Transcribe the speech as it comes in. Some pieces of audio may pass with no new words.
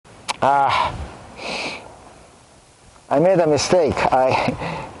I made a mistake.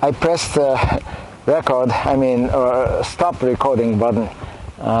 I pressed the record, or stop recording button.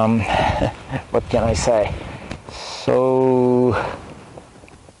 What can I say? So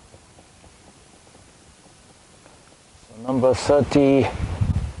number 33.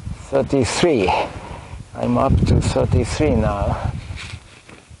 I'm up to 33 now.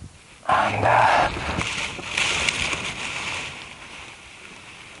 And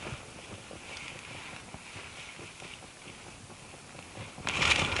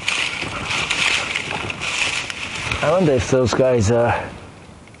I wonder if those guys are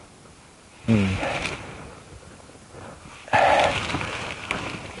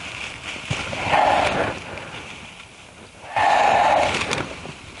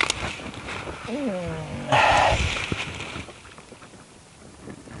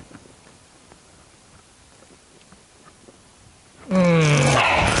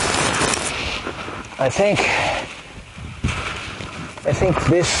I think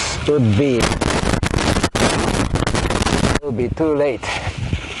this would be too late,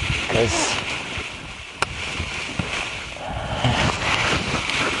 because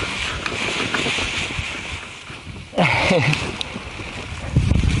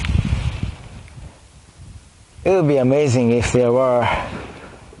it would be amazing if there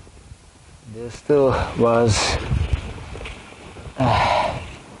still was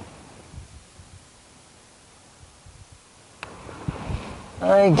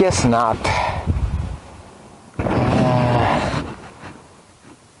I guess not.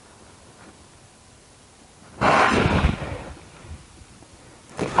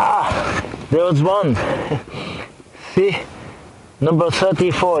 There was one. See? Number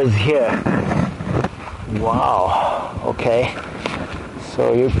 34 is here. Wow. Okay.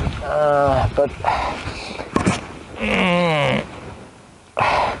 So you,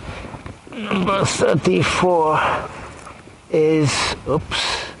 number 34 is,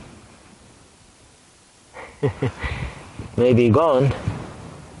 oops, maybe gone.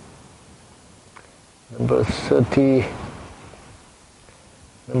 Number 34.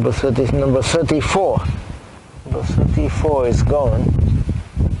 Number 34 is gone.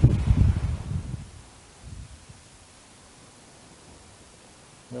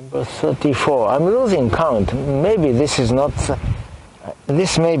 Number 34. I'm losing count. Maybe this is not.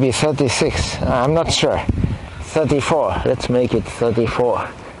 This may be 36. I'm not sure. 34. Let's make it 34.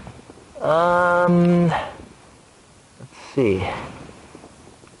 Let's see.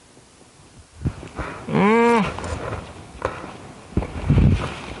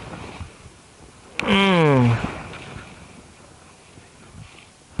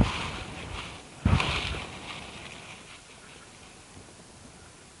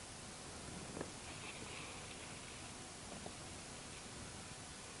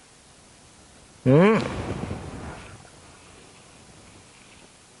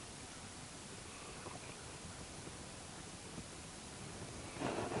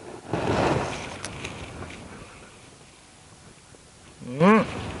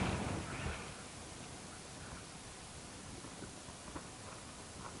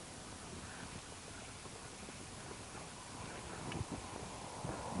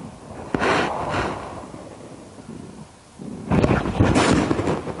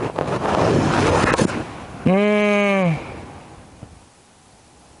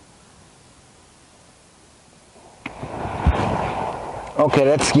 Okay,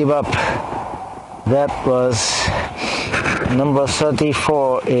 let's give up. That was number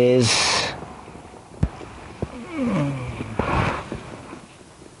 34 is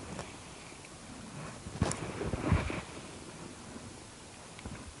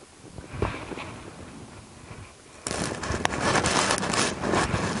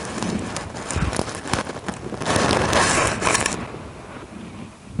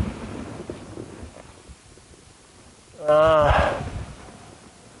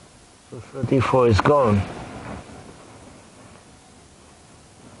so 34 is gone.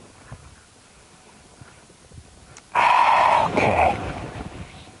 Okay.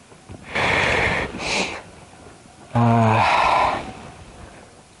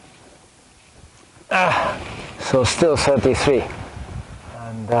 So still 33.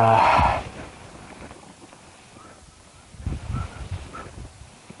 And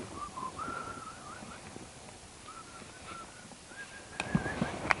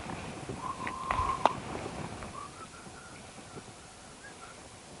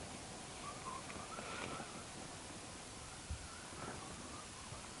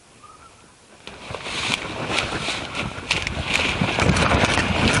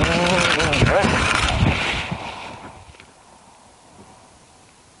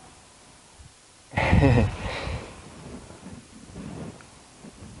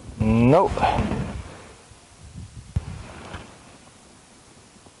No.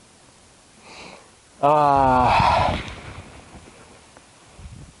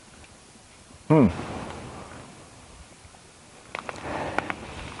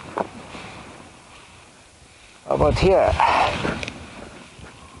 How about here?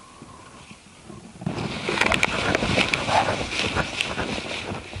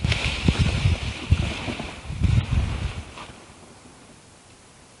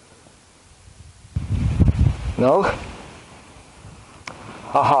 No?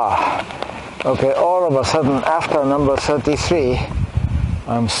 Haha. Okay, all of a sudden after number 33,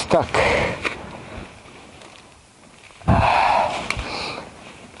 I'm stuck.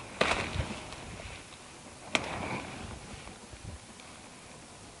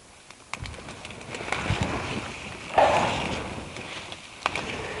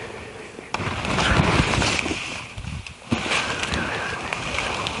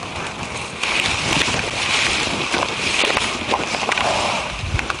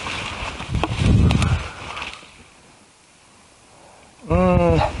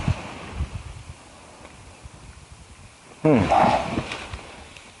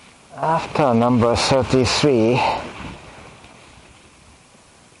 After number 33,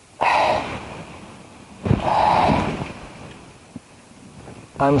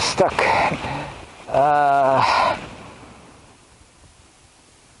 I'm stuck.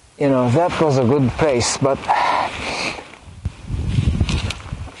 You know, that was a good place, but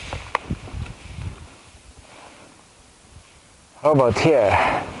how about here?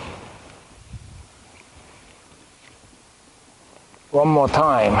 One more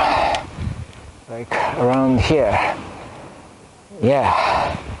time, like around here.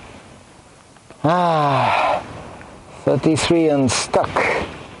 Yeah. 33 and stuck.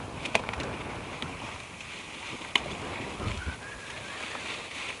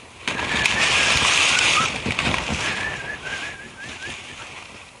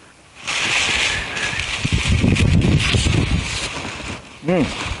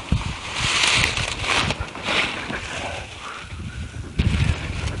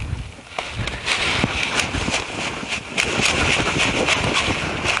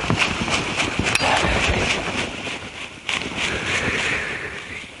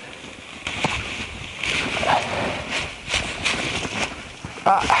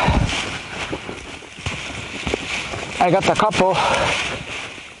 I got a couple.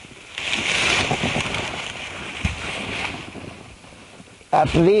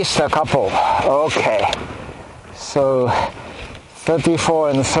 At least a couple. Okay. So 34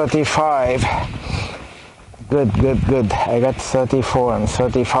 and 35. Good, good, good. I got 34 and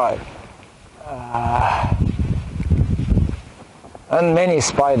 35. And many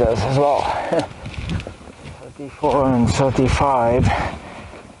spiders as well. 34 and 35.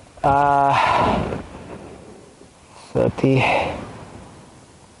 30.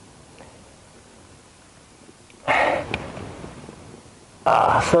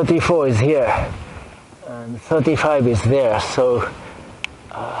 Ah, 34 is here, and 35 is there. So,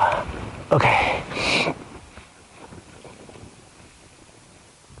 okay.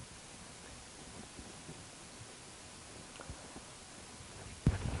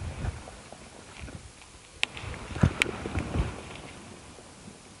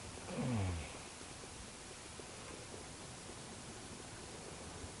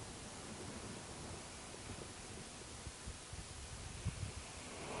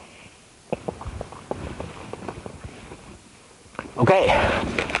 Okay,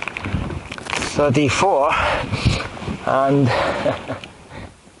 34, and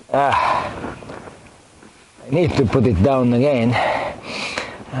I need to put it down again.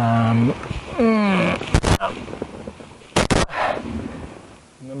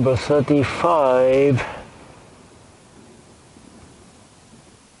 Number 35.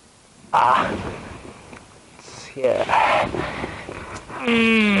 It's here.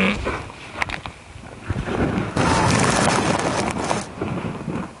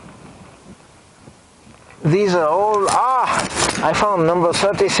 These are all, I found number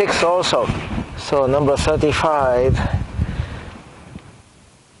 36 also. So number 35.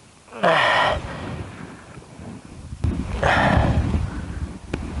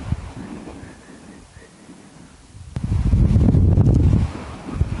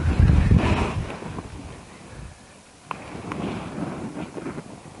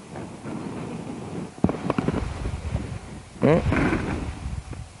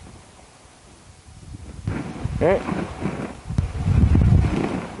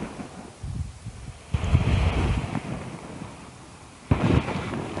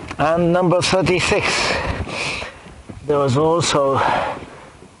 And number 36. There was also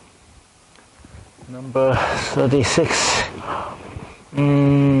number 36.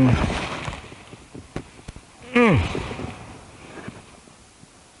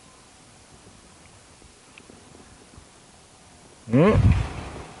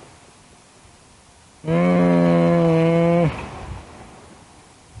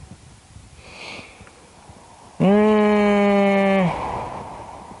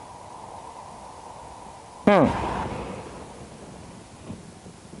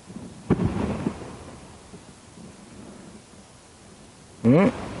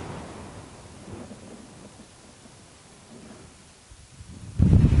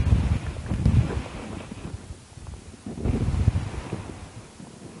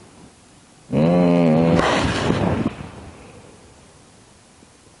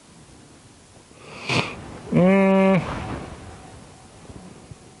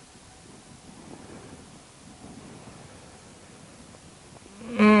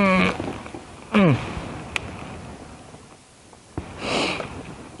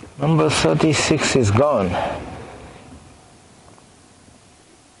 Number 36 is gone.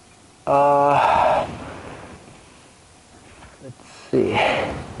 Let's see.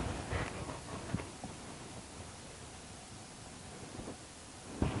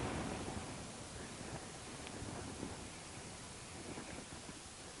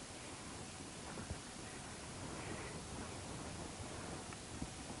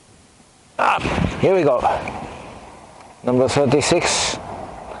 Here we go. Number 36.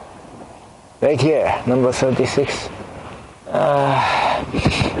 Right here, number 36.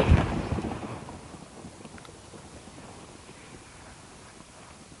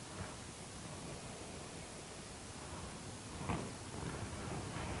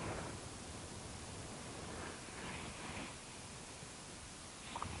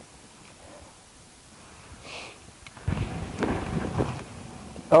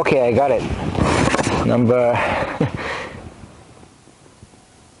 Okay, I got it. Number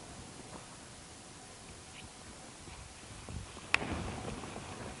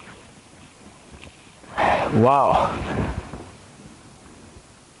wow.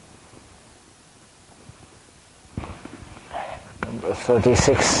 Number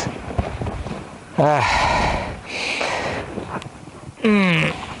 36.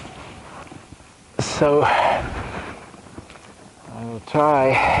 So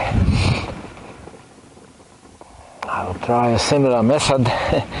I will try a similar method.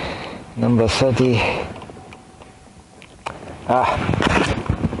 Number 30.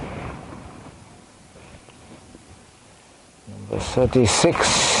 Number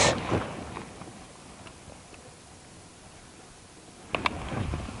 36.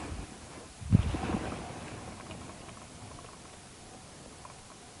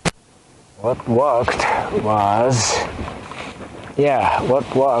 What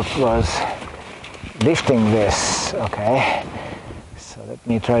worked was lifting this. Okay, so let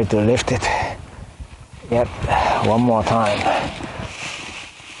me try to lift it yet one more time.